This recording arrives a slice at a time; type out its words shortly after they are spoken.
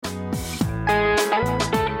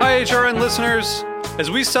HRN listeners.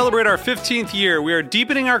 As we celebrate our 15th year, we are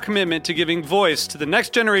deepening our commitment to giving voice to the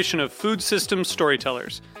next generation of food systems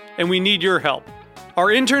storytellers, and we need your help. Our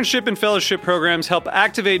internship and fellowship programs help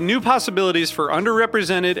activate new possibilities for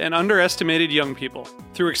underrepresented and underestimated young people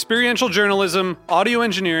through experiential journalism, audio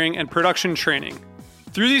engineering, and production training.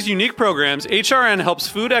 Through these unique programs, HRN helps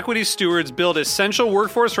food equity stewards build essential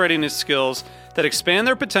workforce readiness skills that expand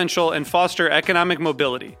their potential and foster economic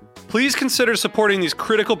mobility. Please consider supporting these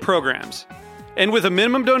critical programs. And with a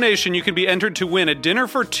minimum donation, you can be entered to win a dinner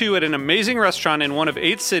for two at an amazing restaurant in one of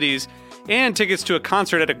 8 cities and tickets to a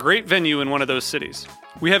concert at a great venue in one of those cities.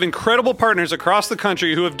 We have incredible partners across the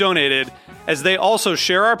country who have donated, as they also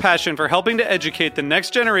share our passion for helping to educate the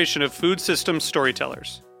next generation of food systems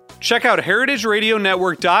storytellers. Check out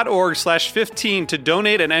heritageradionetwork.org/15 to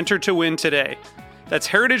donate and enter to win today. That's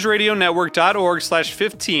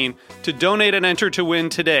heritageradionetwork.org/15 to donate and enter to win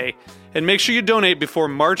today. And make sure you donate before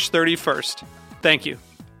March 31st. Thank you.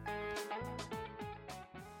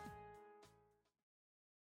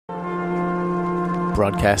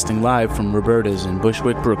 Broadcasting live from Roberta's in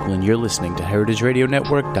Bushwick, Brooklyn, you're listening to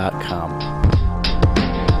heritageradionetwork.com.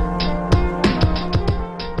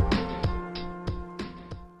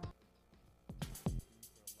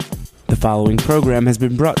 The following program has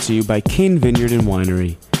been brought to you by Cain Vineyard and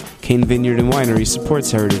Winery. Cain Vineyard and Winery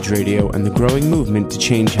supports Heritage Radio and the growing movement to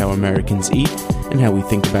change how Americans eat and how we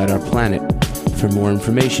think about our planet. For more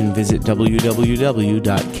information, visit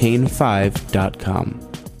www.cain5.com.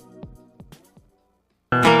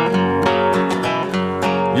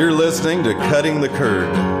 You're listening to Cutting the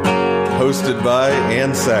Curd, hosted by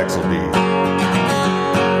Ann Saxelby.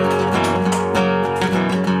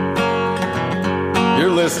 You're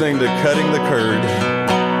listening to Cutting the Curd,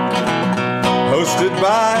 hosted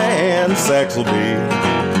by Ann Saxelby.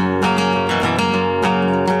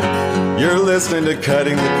 You're listening to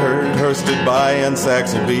Cutting the Curd, hosted by Ann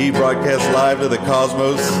Saxelby, broadcast live to the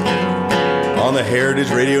cosmos on the Heritage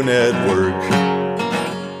Radio Network.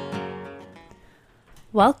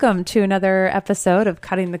 Welcome to another episode of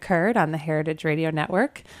Cutting the Curd on the Heritage Radio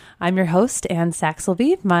Network. I'm your host, Ann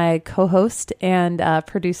Saxelby. My co-host and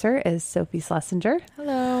producer is Sophie Schlesinger.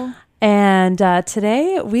 Hello. And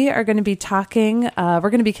today we are going to be talking, we're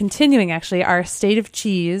going to be continuing actually our State of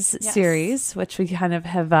Cheese series, which we kind of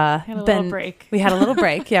have little break. We had a little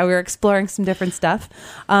break. Yeah, we were exploring some different stuff.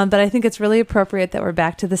 But I think it's really appropriate that we're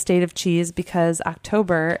back to the State of Cheese because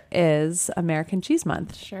October is American Cheese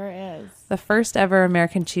Month. Sure is. The first ever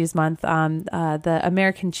American Cheese Month. The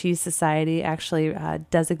American Cheese Society actually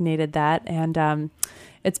designated that, and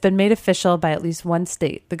it's been made official by at least one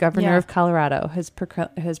state. The governor of Colorado has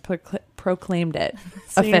proclaimed it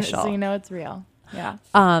official. So you know it's real. Yeah.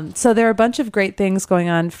 So there are a bunch of great things going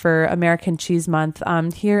on for American Cheese Month.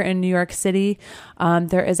 Here in New York City,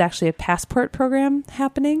 there is actually a passport program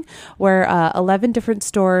happening where 11 different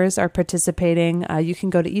stores are participating. You can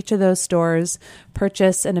go to each of those stores,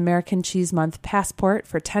 purchase an American Cheese Month passport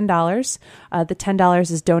for $10. The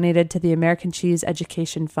 $10 is donated to the American Cheese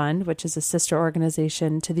Education Fund, which is a sister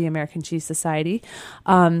organization to the American Cheese Society.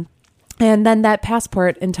 And then that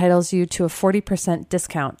passport entitles you to a 40%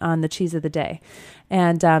 discount on the cheese of the day.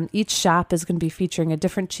 And each shop is going to be featuring a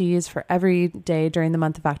different cheese for every day during the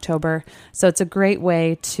month of October. So it's a great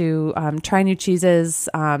way to try new cheeses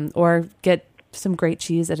or get some great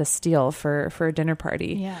cheese at a steal for a dinner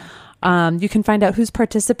party. Yeah. You can find out who's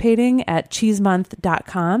participating at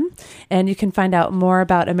cheesemonth.com, and you can find out more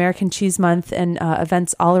about American Cheese Month and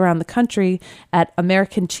events all around the country at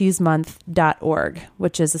americancheesemonth.org,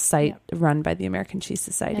 which is a site run by the American Cheese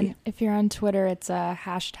Society. And if you're on Twitter, it's a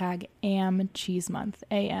hashtag #AmCheeseMonth,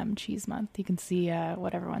 AM Cheese Month. You can see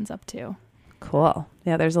what everyone's up to. Cool.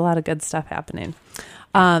 Yeah, there's a lot of good stuff happening.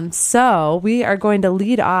 So we are going to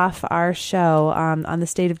lead off our show on the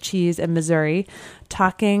state of cheese in Missouri,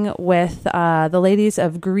 talking with the ladies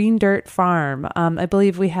of Green Dirt Farm. I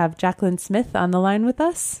believe we have Jacqueline Smith on the line with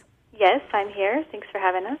us. Yes, I'm here. Thanks for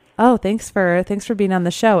having us. Oh, thanks for being on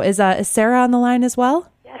the show. Is Sarah on the line as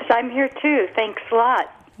well? Yes, I'm here too. Thanks a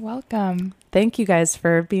lot. Welcome. Thank you guys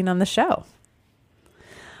for being on the show.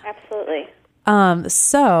 Absolutely.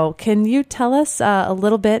 So can you tell us a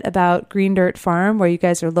little bit about Green Dirt Farm, where you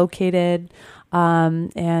guys are located,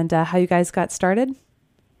 and how you guys got started?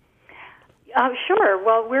 Sure.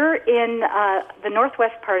 Well, we're in the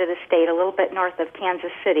northwest part of the state, a little bit north of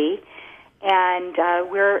Kansas City, and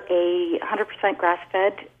we're a 100%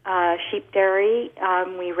 grass-fed sheep dairy.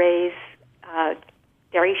 We raise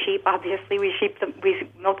dairy sheep. Obviously, we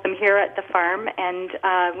milk them here at the farm, and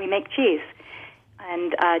we make cheese.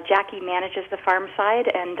 And Jackie manages the farm side,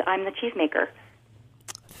 and I'm the cheesemaker.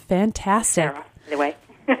 Fantastic. Sarah, by the way.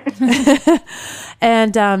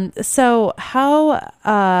 And so how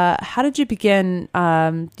did you begin,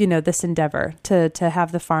 this endeavor to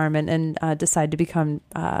have the farm and decide to become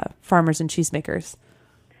farmers and cheesemakers?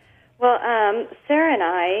 Well, Sarah and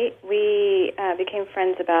I, we became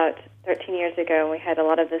friends about 13 years ago, and we had a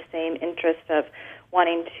lot of the same interests of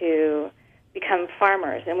wanting to become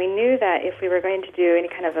farmers. And we knew that if we were going to do any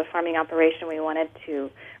kind of a farming operation, we wanted to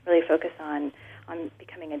really focus on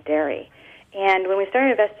becoming a dairy. And when we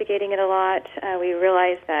started investigating it a lot, we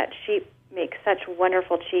realized that sheep make such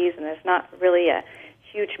wonderful cheese, and there's not really a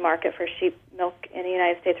huge market for sheep milk in the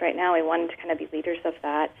United States right now. We wanted to kind of be leaders of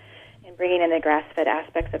that and bringing in the grass-fed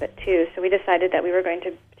aspects of it too. So we decided that we were going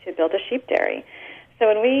to build a sheep dairy. So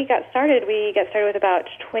when we got started with about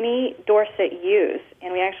 20 Dorset ewes,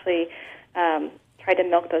 and we actually tried to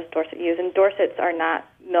milk those Dorset ewes. And Dorsets are not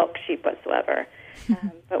milk sheep whatsoever.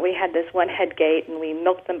 But we had this one head gate, and we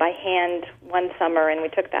milked them by hand one summer, and we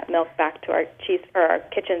took that milk back to our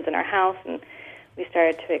kitchens in our house, and we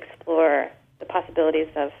started to explore the possibilities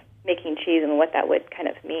of making cheese and what that would kind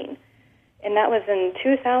of mean. And that was in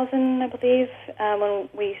 2000, I believe, when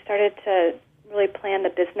we started to really plan the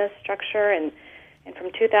business structure. And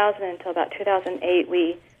from 2000 until about 2008,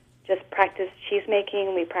 we just practiced cheese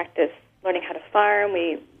making. We practiced learning how to farm.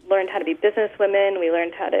 We learned how to be businesswomen. We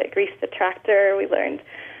learned how to grease the tractor. We learned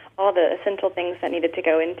all the essential things that needed to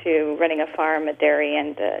go into running a farm, a dairy,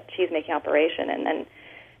 and a cheese-making operation. And then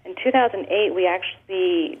in 2008, we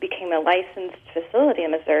actually became a licensed facility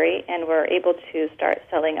in Missouri, and were able to start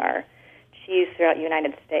selling our cheese throughout the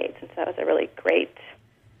United States. And so that was a really great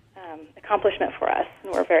accomplishment for us,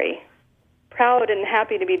 and we're very proud and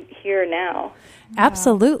happy to be here now.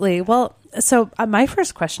 Absolutely. Well, so my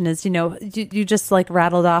first question is, you just like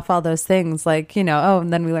rattled off all those things, like,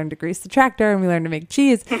 and then we learned to grease the tractor and we learned to make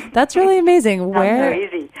cheese. That's really amazing. Where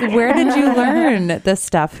easy. Where did you learn this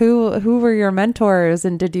stuff? Who were your mentors,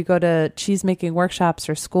 and did you go to cheese making workshops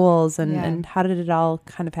or schools, and how did it all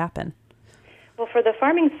kind of happen? Well, for the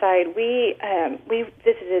farming side, we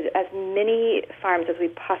visited as many farms as we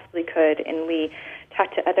possibly could, and we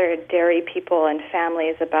talked to other dairy people and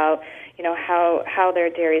families about, how their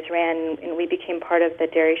dairies ran, and we became part of the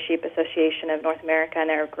Dairy Sheep Association of North America, and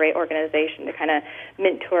they're a great organization to kind of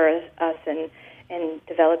mentor us in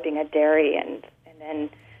developing a dairy, and then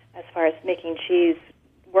as far as making cheese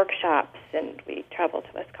workshops, and we travel to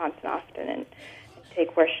Wisconsin often and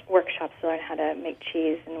take workshops to learn how to make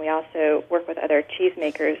cheese, and we also work with other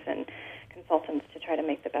cheesemakers and consultants to try to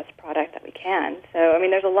make the best product that we can. So,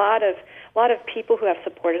 there's a lot of people who have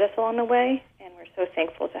supported us along the way, and we're so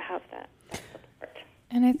thankful to have that support.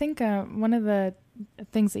 And I think one of the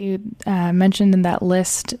things that you mentioned in that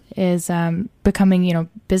list is becoming,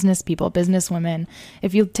 business people, businesswomen.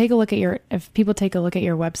 If people take a look at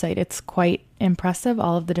your website, it's quite impressive,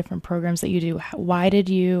 all of the different programs that you do. Why did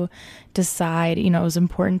you decide, it was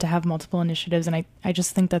important to have multiple initiatives? And I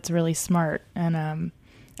just think that's really smart. And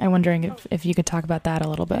I'm wondering if you could talk about that a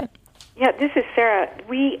little bit. Yeah, this is Sarah.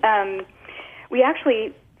 We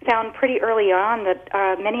actually found pretty early on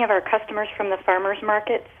that many of our customers from the farmers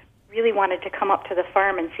markets really wanted to come up to the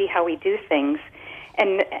farm and see how we do things.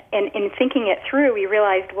 And in thinking it through, we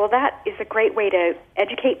realized, well, that is a great way to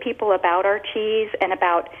educate people about our cheese and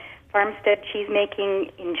about farmstead cheese making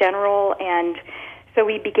in general. And so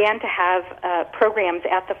we began to have programs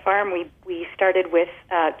at the farm. We started with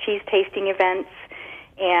cheese tasting events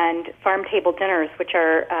and farm table dinners, which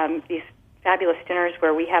are these fabulous dinners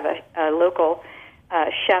where we have a local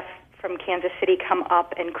chef from Kansas City come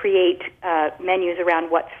up and create menus around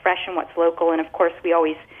what's fresh and what's local. And, of course, we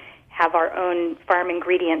always have our own farm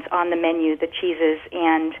ingredients on the menu, the cheeses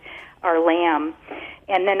and our lamb.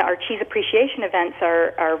 And then our cheese appreciation events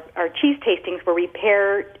are cheese tastings where we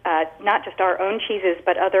pair not just our own cheeses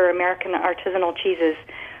but other American artisanal cheeses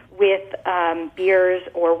with beers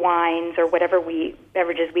or wines or whatever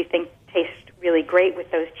beverages we think taste really great with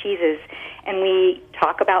those cheeses. And we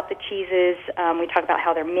talk about the cheeses, we talk about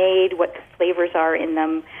how they're made, what the flavors are in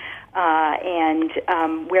them, and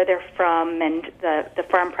where they're from, and the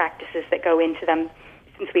farm practices that go into them,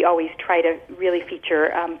 since we always try to really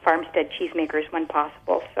feature farmstead cheesemakers when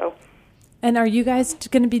possible. So, and are you guys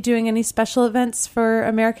going to be doing any special events for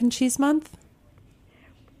American Cheese Month?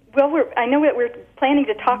 Well, I know that we're planning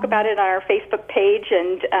to talk about it on our Facebook page,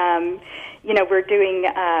 and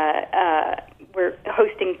we're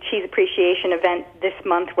hosting Cheese Appreciation event this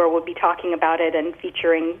month where we'll be talking about it and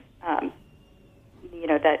featuring,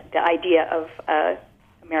 the idea of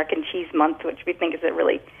American Cheese Month, which we think is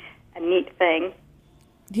a neat thing.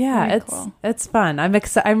 Yeah, cool. It's fun.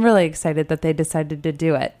 I'm really excited that they decided to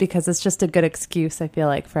do it because it's just a good excuse, I feel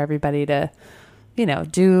like, for everybody to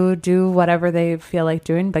do whatever they feel like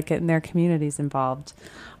doing, but getting their communities involved.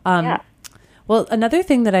 Well, another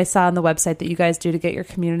thing that I saw on the website that you guys do to get your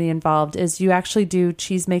community involved is you actually do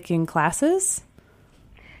cheese making classes.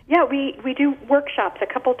 Yeah, we do workshops a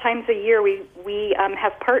couple times a year. We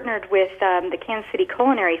have partnered with the Kansas City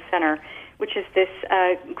Culinary Center, which is this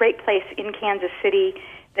great place in Kansas City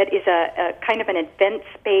that is a kind of an event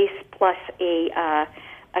space plus a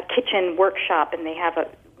kitchen workshop, and they have a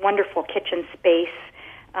wonderful kitchen space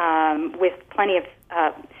with plenty of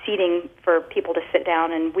seating for people to sit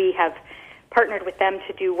down, and we have partnered with them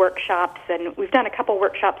to do workshops, and we've done a couple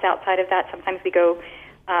workshops outside of that. Sometimes we go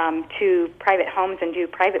to private homes and do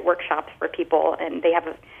private workshops for people, and they have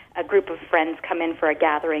a group of friends come in for a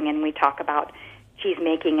gathering, and we talk about cheese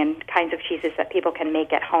making and kinds of cheeses that people can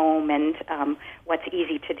make at home and what's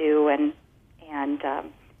easy to do, and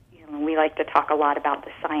we like to talk a lot about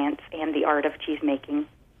the science and the art of cheese making.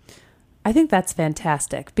 I think that's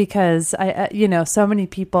fantastic because so many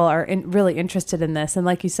people are really interested in this. And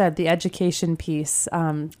like you said, the education piece,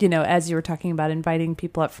 as you were talking about inviting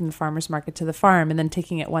people up from the farmer's market to the farm and then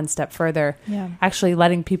taking it one step further, actually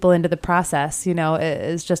letting people into the process,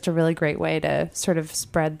 is just a really great way to sort of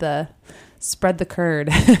spread the curd.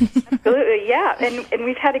 Absolutely. Yeah. And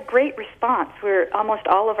we've had a great response where almost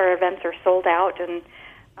all of our events are sold out and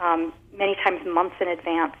many times months in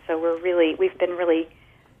advance. So we've been really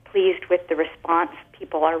pleased with the response.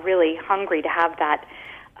 People are really hungry to have that,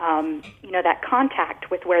 that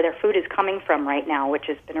contact with where their food is coming from right now, which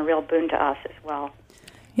has been a real boon to us as well.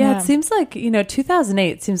 Yeah, it seems like,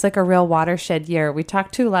 2008 seems like a real watershed year. We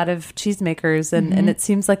talked to a lot of cheesemakers, and it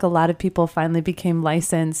seems like a lot of people finally became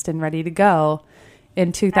licensed and ready to go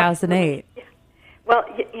in 2008. Yeah. Well,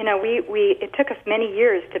 it took us many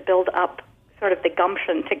years to build up sort of the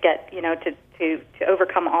gumption to get, to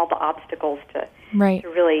overcome all the obstacles to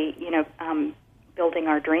really, building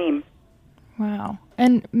our dream. Wow.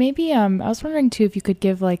 And maybe I was wondering, too, if you could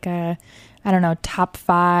give like a, top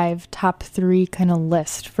 5, top 3 kind of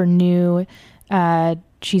list for new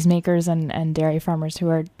cheesemakers and dairy farmers who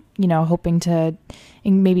are, hoping to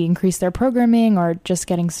maybe increase their programming or just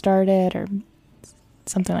getting started or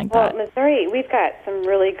something like that. Well, Missouri, we've got some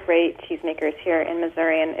really great cheesemakers here in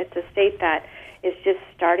Missouri, and it's a state that is just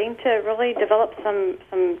starting to really develop some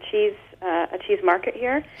cheese, a cheese market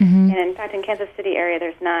here. Mm-hmm. And in fact, in Kansas City area,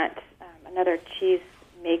 there's not another cheese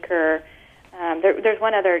maker. There's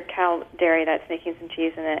one other cow dairy that's making some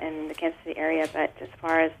cheese in the Kansas City area, but as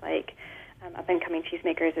far as like up-and-coming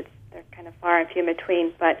cheesemakers, they're kind of far and few in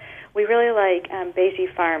between. But we really like Beige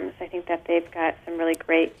Farms. I think that they've got some really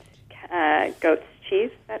great goat's cheese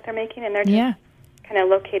that they're making, and they're just kind of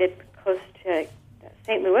located close to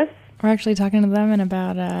St. Louis. We're actually talking to them in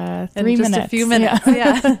about 3 minutes. Just a few minutes,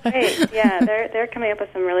 Great, yeah. They're coming up with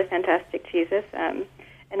some really fantastic cheeses. And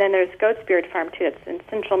then there's Goat's Beard Farm, too. It's in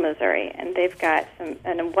central Missouri, and they've got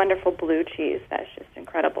a wonderful blue cheese that's just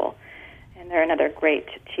incredible. And they're another great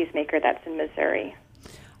cheesemaker that's in Missouri.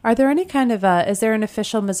 Are there any kind of, is there an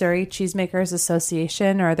official Missouri Cheesemakers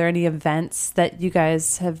Association, or are there any events that you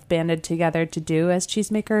guys have banded together to do as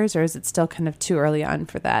cheesemakers, or is it still kind of too early on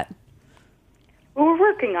for that? Well, we're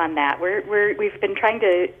working on that. We've been trying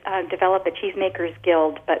to develop a Cheesemakers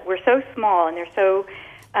Guild, but we're so small and there's so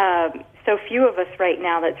few of us right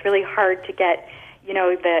now that it's really hard to get,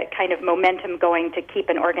 the kind of momentum going to keep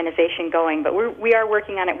an organization going. But we are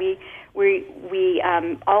working on it. We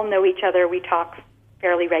all know each other. We talk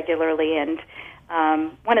fairly regularly, and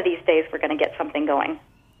one of these days we're going to get something going.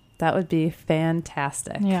 That would be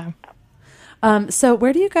fantastic. Yeah. So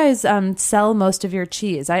where do you guys sell most of your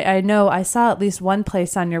cheese? I know I saw at least one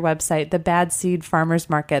place on your website, the Bad Seed Farmers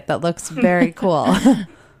Market, that looks very cool.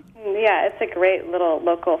 Yeah, it's a great little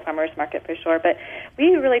local farmers market for sure. But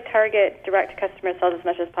we really target direct-to-customer sales as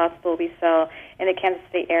much as possible. We sell in the Kansas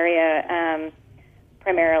City area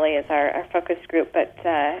primarily as our focus group, but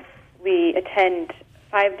we attend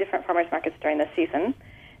 5 different farmers markets during the season.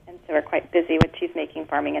 And so we're quite busy with cheese-making,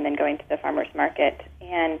 farming, and then going to the farmers market.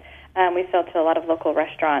 And we sell to a lot of local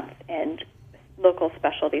restaurants and local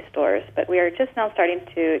specialty stores. But we are just now starting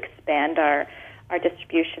to expand our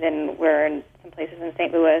distribution, and we're in some places in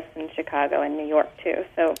St. Louis and Chicago and New York, too.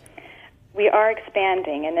 So we are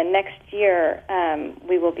expanding. And then next year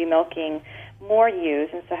we will be milking more ewes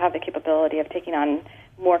and so have the capability of taking on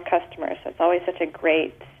more customers. So it's always such a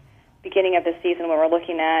great beginning of the season when we're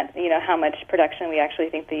looking at, how much production we actually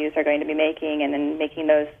think the ewes are going to be making, and then making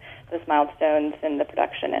those milestones in the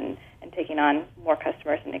production and taking on more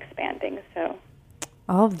customers and expanding. So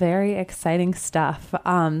All very exciting stuff.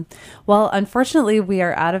 Well, unfortunately, we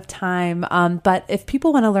are out of time. But if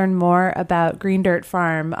people want to learn more about Green Dirt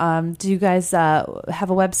Farm, do you guys have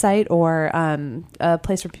a website or a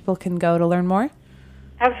place where people can go to learn more?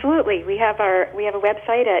 Absolutely. We have a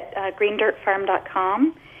website at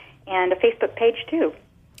greendirtfarm.com and a Facebook page too.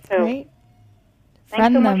 So Great.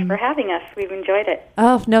 thanks so much for having us. We've enjoyed it.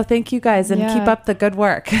 Oh, no, thank you guys, and keep up the good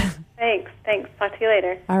work. Thanks. Talk to you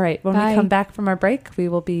later. All right. When we come back from our break, we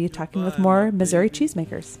will be talking with more Missouri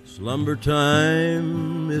cheesemakers. Slumber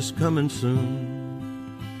time is coming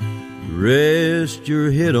soon. Rest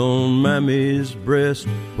your head on Mammy's breast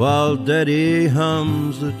while Daddy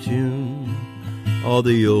hums the tune. All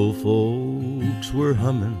the old folks were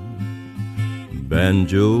humming,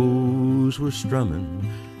 banjos were strumming,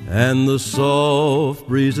 and the soft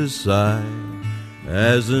breezes sigh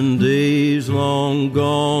as in days long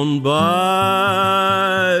gone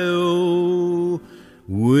by. Oh,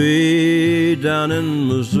 way down in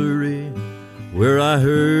Missouri, where I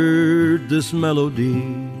heard this melody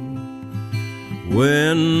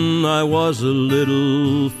when I was a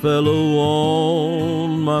little fellow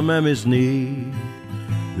on my mammy's knee.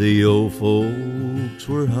 The old folks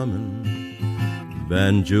were humming,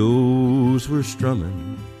 banjos were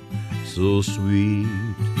strumming, so sweet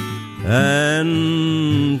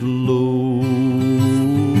and low.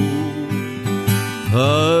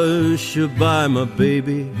 Hush-a-bye, my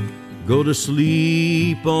baby, go to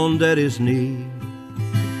sleep on Daddy's knee.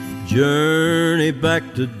 Journey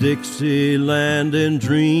back to Dixieland and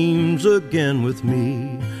dreams again with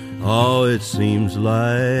me. Oh, it seems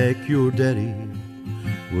like your daddy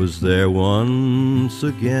was there once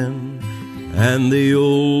again, and the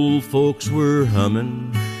old folks were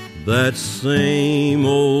humming that same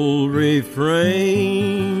old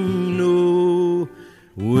refrain. Oh,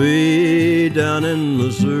 way down in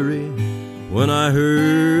Missouri, when I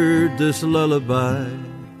heard this lullaby,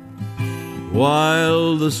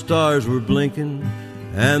 while the stars were blinking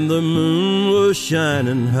and the moon was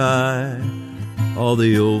shining high, all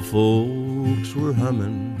the old folks were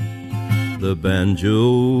humming, the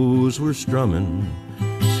banjos were strumming,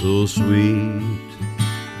 so sweet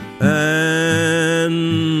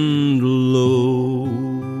and low.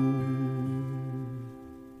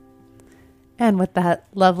 And with that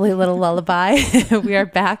lovely little lullaby, we are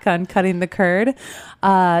back on Cutting the Curd.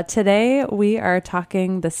 Today, we are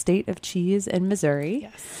talking the state of cheese in Missouri.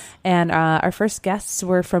 Yes. And our first guests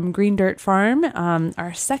were from Green Dirt Farm.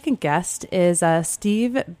 Our second guest is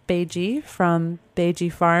Steve Beige from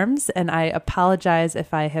Beige Farms. And I apologize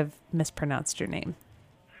if I have mispronounced your name.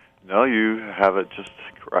 No, you have it just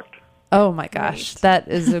correct. Oh my gosh, that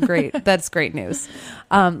is that's great news.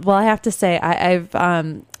 Well, I have to say,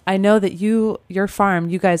 I know that your farm,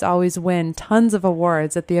 you guys always win tons of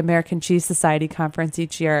awards at the American Cheese Society conference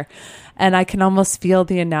each year, and I can almost feel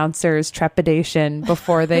the announcers' trepidation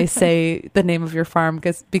before they say the name of your farm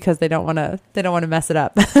because they don't want to mess it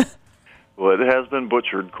up. Well, it has been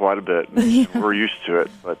butchered quite a bit. We're used to it,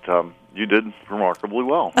 but you did remarkably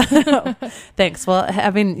well. Thanks. Well,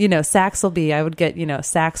 having, Saxelby, I would get,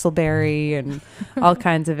 Saxelberry and all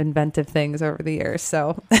kinds of inventive things over the years.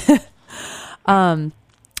 So,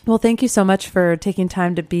 well, thank you so much for taking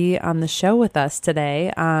time to be on the show with us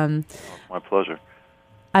today. My pleasure.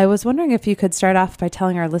 I was wondering if you could start off by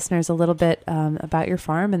telling our listeners a little bit about your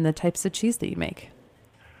farm and the types of cheese that you make.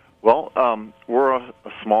 Well, we're a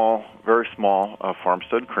small, very small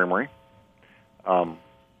farmstead creamery, and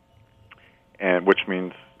which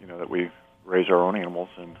means that we raise our own animals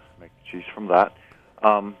and make cheese from that.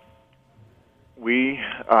 We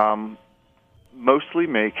mostly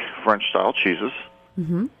make French-style cheeses.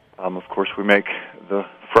 Mm-hmm. Of course, we make the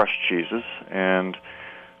fresh cheeses, and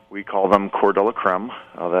we call them Coeur de la Creme.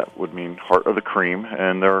 That would mean heart of the cream,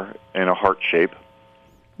 and they're in a heart shape.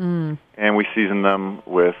 Mm. And we season them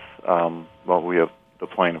with, we have the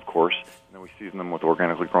plain, of course, and then we season them with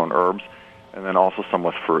organically grown herbs, and then also some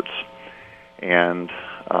with fruits. And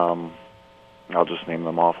I'll just name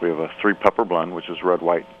them off. We have a 3-pepper blend, which is red,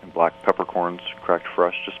 white, and black peppercorns cracked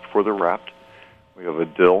fresh just before they're wrapped. We have a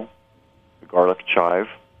dill, a garlic chive,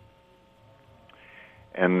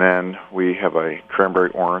 and then we have a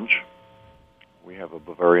cranberry orange. We have a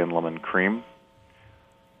Bavarian lemon cream.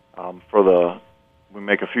 We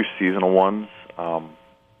make a few seasonal ones,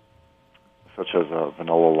 such as a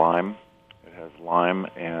vanilla lime. It has lime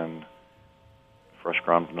and fresh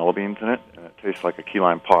ground vanilla beans in it, and it tastes like a key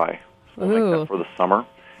lime pie. So we'll make that for the summer.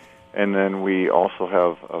 And then we also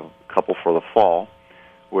have a couple for the fall,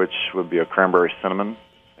 which would be a cranberry cinnamon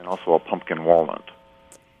and also a pumpkin walnut.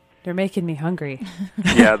 They're making me hungry.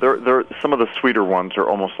 Yeah, they're some of the sweeter ones are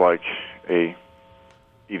almost like a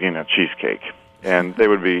eating a cheesecake. And they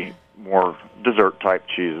would be more dessert-type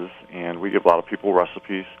cheeses, and we give a lot of people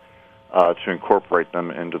recipes to incorporate them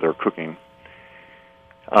into their cooking.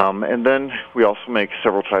 And then we also make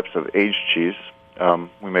several types of aged cheese.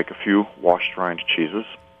 We make a few washed-rind cheeses.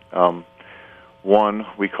 One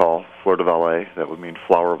we call Fleur de Vallée, that would mean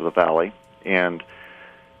flower of the valley, and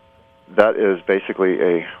that is basically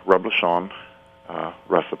a reblochon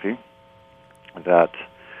recipe that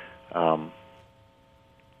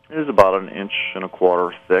is about 1.25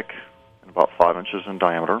 inches thick and about 5 inches in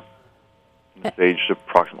diameter. It's aged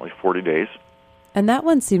approximately 40 days. And that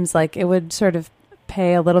one seems like it would sort of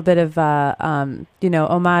pay a little bit of,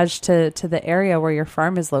 homage to the area where your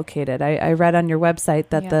farm is located. I read on your website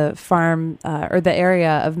that the farm or the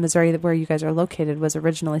area of Missouri where you guys are located was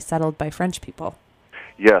originally settled by French people.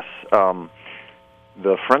 Yes.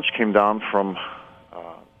 The French came down from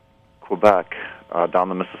Quebec down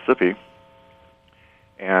the Mississippi,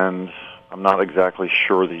 and I'm not exactly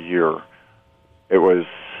sure the year. It was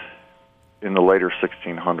in the later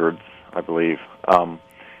 1600s, I believe.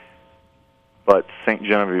 But St.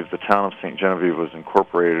 Genevieve, the town of St. Genevieve, was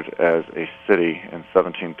incorporated as a city in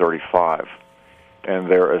 1735. And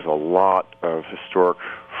there is a lot of historic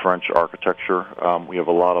French architecture. We have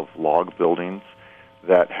a lot of log buildings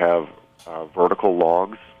that have vertical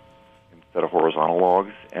logs instead of horizontal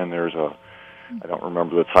logs. And there's I don't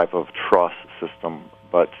remember the type of truss system,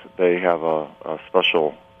 but they have a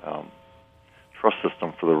special truss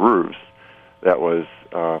system for the roofs that was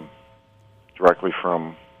directly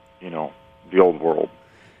from, the old world.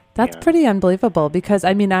 That's pretty unbelievable because,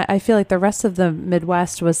 I feel like the rest of the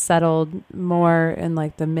Midwest was settled more in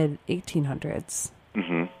like the mid-1800s.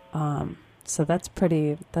 Mm-hmm. So that's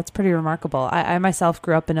pretty remarkable. I myself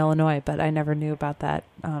grew up in Illinois, but I never knew about that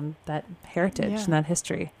heritage and that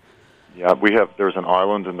history. Yeah, there's an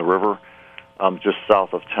island in the river just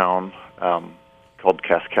south of town called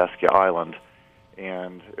Kaskaskia Island,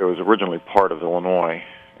 and it was originally part of Illinois.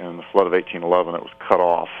 And in the flood of 1811, it was cut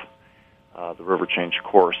off. The river changed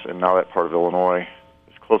course, and now that part of Illinois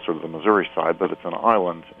is closer to the Missouri side, but it's an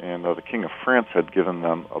island. And the King of France had given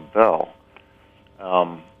them a bell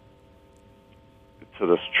to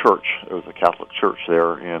this church. It was a Catholic church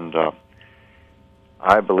there, and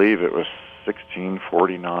I believe it was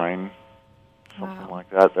 1649, something like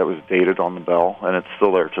that. That was dated on the bell, and it's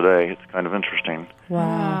still there today. It's kind of interesting.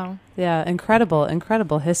 Wow. Yeah, incredible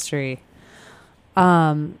history.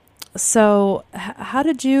 So how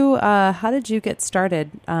did you get started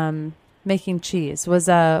making cheese?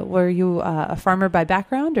 Were you a farmer by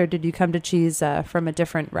background, or did you come to cheese from a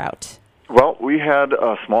different route? Well, we had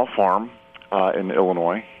a small farm in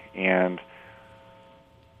Illinois, and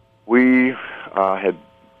we had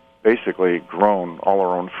basically grown all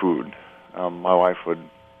our own food. My wife would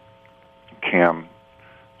can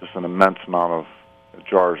just an immense amount of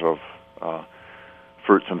jars of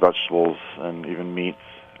fruits and vegetables and even meats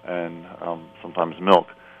and sometimes milk,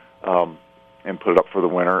 and put it up for the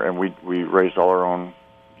winter. And we raised all our own,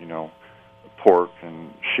 pork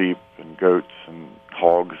and sheep and goats and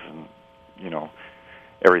hogs and,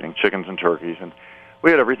 everything, chickens and turkeys. And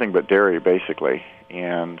we had everything but dairy, basically.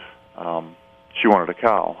 And she wanted a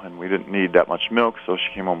cow, and we didn't need that much milk, so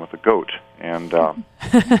she came home with a goat. And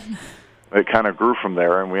it kind of grew from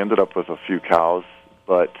there, and we ended up with a few cows.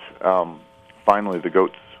 But finally the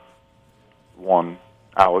goats won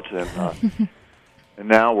out, and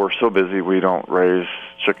now we're so busy we don't raise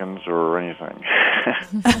chickens or anything.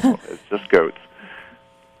 It's just goats.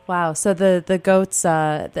 Wow. So the goats,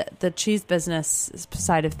 the cheese business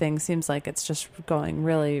side of things seems like it's just going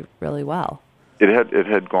really, really well. It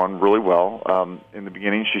had gone really well. In the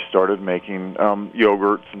beginning, she started making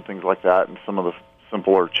yogurts and things like that, and some of the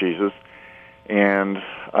simpler cheeses, and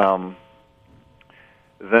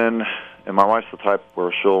then. And my wife's the type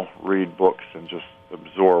where she'll read books and just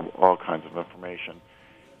absorb all kinds of information,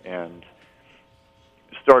 and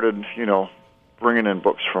started, bringing in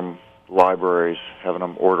books from libraries, having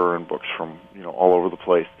them order in books from, all over the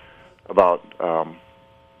place about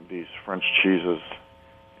these French cheeses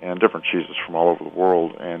and different cheeses from all over the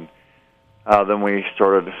world. And then we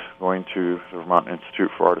started going to the Vermont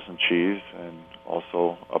Institute for Artisan Cheese, and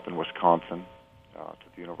also up in Wisconsin to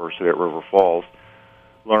the University at River Falls,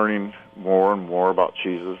 learning more and more about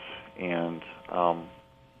cheeses, and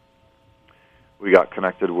we got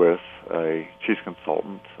connected with a cheese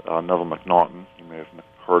consultant, Neville McNaughton. You may have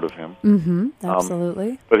heard of him. Mm-hmm,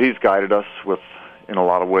 absolutely. But he's guided us in a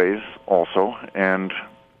lot of ways also, and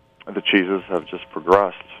the cheeses have just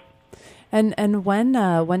progressed. And when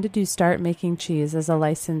did you start making cheese as a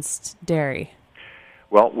licensed dairy?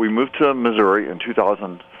 Well, we moved to Missouri in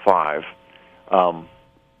 2005.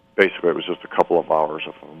 basically it was just a couple of hours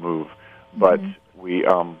of a move. But we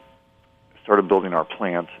started building our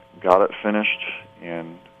plant, got it finished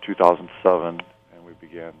in 2007, and we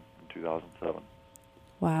began in 2007.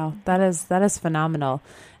 Wow, that is phenomenal.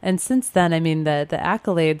 And since then, I mean, the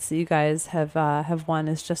accolades that you guys have won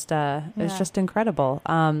is just incredible.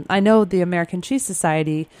 I know the American Cheese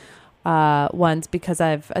Society ones because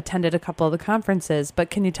I've attended a couple of the conferences.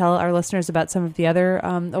 But can you tell our listeners about some of the other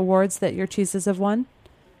awards that your cheeses have won?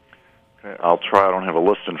 Okay, I'll try. I don't have a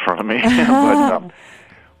list in front of me, but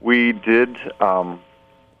we did.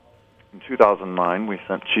 In 2009, we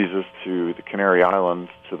sent cheeses to the Canary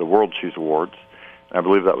Islands to the World Cheese Awards. I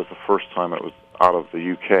believe that was the first time it was out of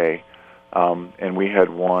the UK, and we had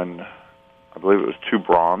won, I believe it was 2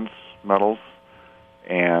 bronze medals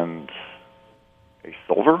and a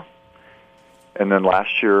silver. And then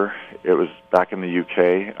last year, it was back in the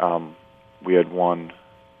UK, we had won,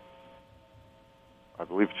 I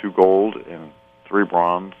believe, 2 gold and 3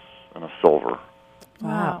 bronze and a silver.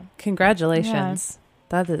 Wow. Congratulations.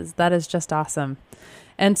 Yeah. That is just awesome.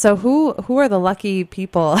 And so who are the lucky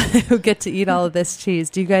people who get to eat all of this cheese?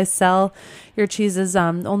 Do you guys sell your cheeses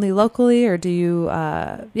only locally, or do you,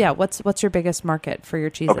 what's your biggest market for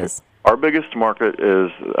your cheeses? Okay. Our biggest market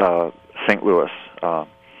is St. Louis.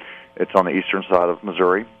 It's on the eastern side of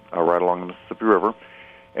Missouri, right along the Mississippi River.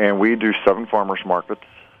 And we do 7 farmers markets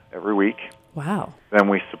every week. Wow. Then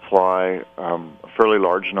we supply a fairly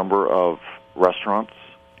large number of restaurants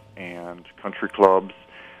and country clubs.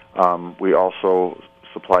 We also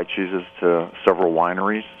supply cheeses to several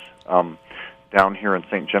wineries. Down here in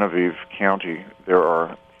St. Genevieve County, there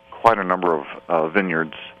are quite a number of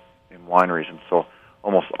vineyards and wineries, and so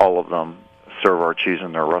almost all of them serve our cheese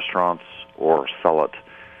in their restaurants or sell it.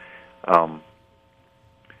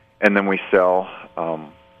 And then we sell,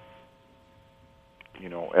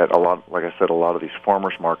 at a lot, like I said, a lot of these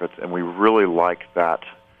farmers markets, and we really like that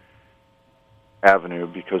avenue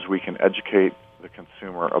because we can educate the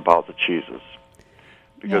consumer about the cheeses.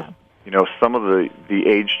 Because some of the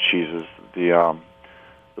aged cheeses, the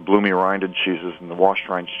bloomy rinded cheeses and the washed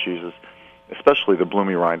rind cheeses, especially the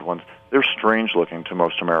bloomy rind ones, they're strange looking to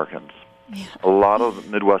most Americans. Yeah. A lot of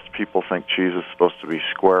Midwest people think cheese is supposed to be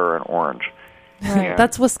square and orange. Right.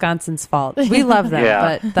 That's Wisconsin's fault. We love them,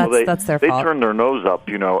 but that's their fault. They turn their nose up,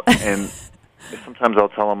 and sometimes I'll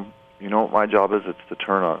tell them, what my job is? It's to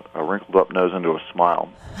turn a wrinkled up nose into a smile.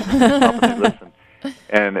 And they listen.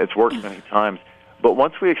 And it's worked many times. But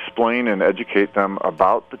once we explain and educate them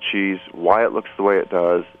about the cheese, why it looks the way it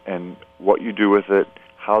does, and what you do with it,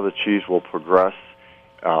 how the cheese will progress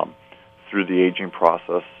through the aging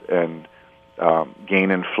process and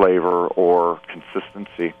gain in flavor or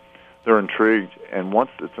consistency, they're intrigued. And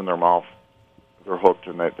once it's in their mouth, they're hooked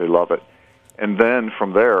and they love it. And then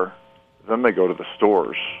from there, then they go to the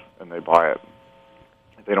stores and they buy it.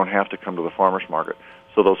 They don't have to come to the farmer's market.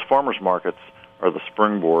 So those farmer's markets are the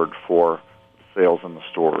springboard for sales in the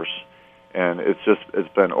stores, and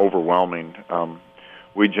it's been overwhelming.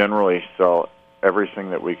 We generally sell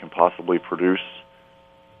everything that we can possibly produce.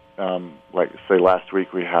 Like say last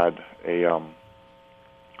week we had a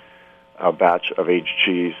batch of aged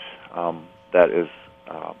cheese that is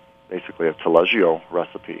basically a Taleggio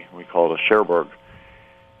recipe. We call it a Cherbourg,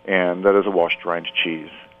 and that is a washed rind cheese.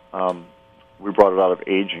 We brought it out of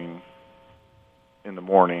aging in the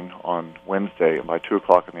morning on Wednesday, and by 2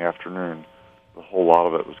 o'clock in the afternoon, the whole lot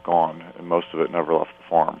of it was gone, and most of it never left the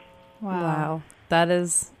farm. Wow. That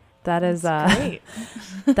is great.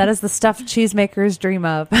 That is the stuff cheesemakers dream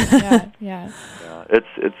of. Yeah.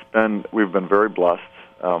 We've been very blessed.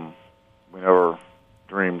 We never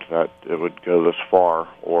dreamed that it would go this far,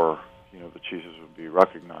 or the cheeses would be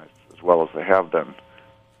recognized as well as they have been.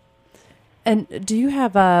 And do you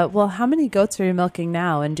have how many goats are you milking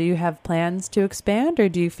now, and do you have plans to expand, or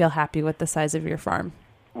do you feel happy with the size of your farm?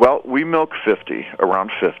 Well, we milk around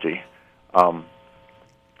 50.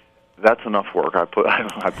 That's enough work. I put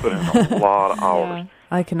in a lot of hours. Yeah.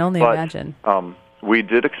 I can only imagine. We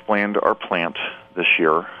did expand our plant this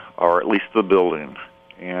year, or at least the building.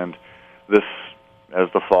 And this, as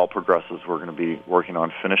the fall progresses, we're going to be working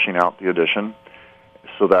on finishing out the addition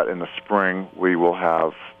so that in the spring we will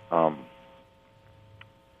have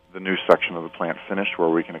the new section of the plant finished where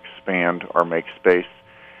we can expand our make space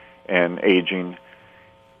and aging.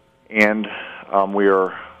 And we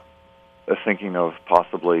are thinking of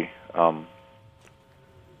possibly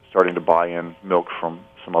starting to buy in milk from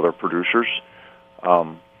some other producers.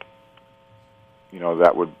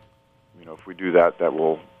 That would, if we do that, that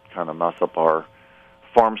will kind of mess up our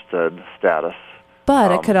farmstead status.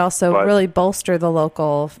 But it could also really bolster the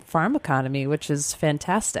local farm economy, which is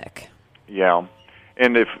fantastic. Yeah.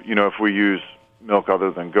 And if we use milk other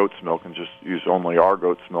than goat's milk and just use only our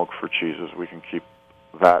goat's milk for cheeses, we can keep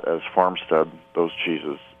that as farmstead, those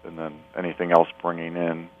cheeses, and then anything else bringing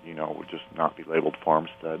in, would just not be labeled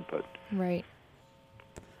farmstead. But right.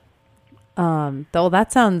 Though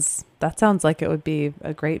that sounds like it would be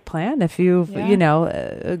a great plan if you've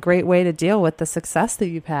a great way to deal with the success that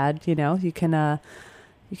you've had. You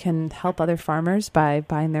can help other farmers by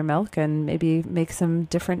buying their milk and maybe make some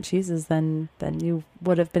different cheeses than you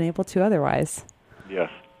would have been able to otherwise. Yes.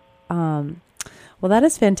 Well, that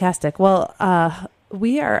is fantastic. Well,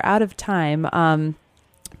 we are out of time.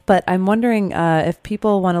 But I'm wondering if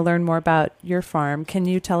people want to learn more about your farm, can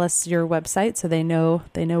you tell us your website so they know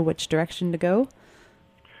which direction to go?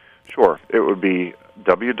 Sure. It would be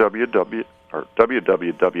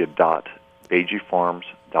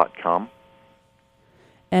www.baejefarms.com.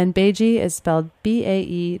 And Baeje is spelled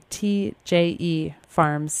BAETJE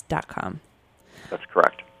farms.com. That's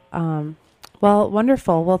correct. Well,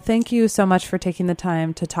 wonderful. Well, thank you so much for taking the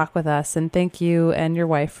time to talk with us, and thank you and your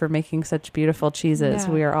wife for making such beautiful cheeses.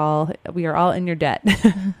 Yeah. We are all in your debt.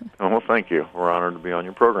 Well, thank you. We're honored to be on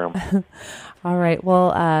your program. All right.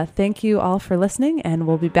 Well, thank you all for listening, and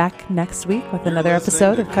we'll be back next week with another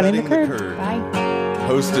episode of Cutting the Curd. Bye.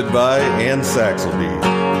 Hosted by Ann Saxelby.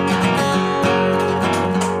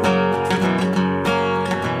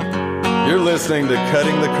 You're listening to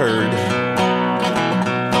Cutting the Curd,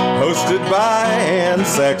 hosted by Ann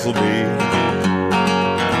Saxelby.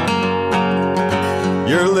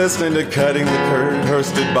 You're listening to Cutting the Curd,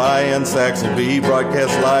 hosted by Ann Saxelby,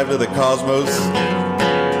 broadcast live to the cosmos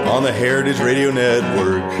on the Heritage Radio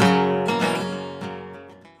Network.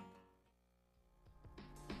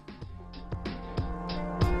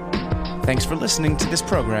 Thanks for listening to this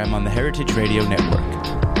program on the Heritage Radio Network.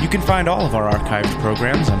 You can find all of our archived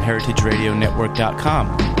programs on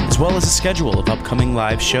heritageradionetwork.com, as well as a schedule of upcoming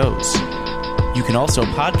live shows. You can also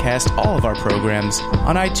podcast all of our programs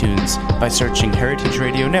on iTunes by searching Heritage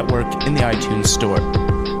Radio Network in the iTunes Store.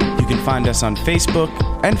 You can find us on Facebook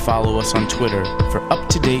and follow us on Twitter for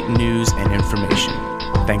up-to-date news and information.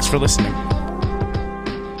 Thanks for listening.